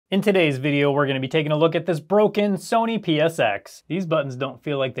In today's video, we're going to be taking a look at this broken Sony PSX. These buttons don't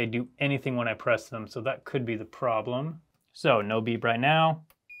feel like they do anything when I press them, so that could be the problem. So no beep right now,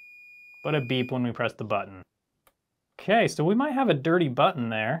 but a beep when we press the button. Okay, so we might have a dirty button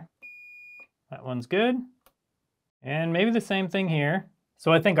there. That one's good. And maybe the same thing here.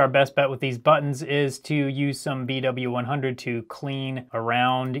 So I think our best bet with these buttons is to use some BW100 to clean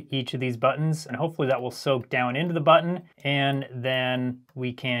around each of these buttons, and hopefully that will soak down into the button, and then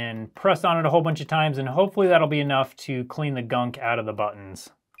we can press on it a whole bunch of times, and hopefully that'll be enough to clean the gunk out of the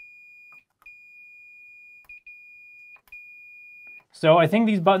buttons. So I think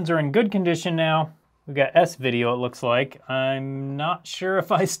these buttons are in good condition now. We've got S-video, it looks like. I'm not sure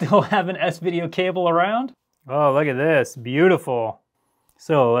if I still have an S-video cable around. Oh, look at this, beautiful.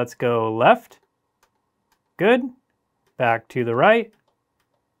 So let's go left, good, back to the right,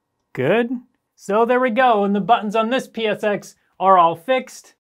 good. So there we go, and the buttons on this PSX are all fixed.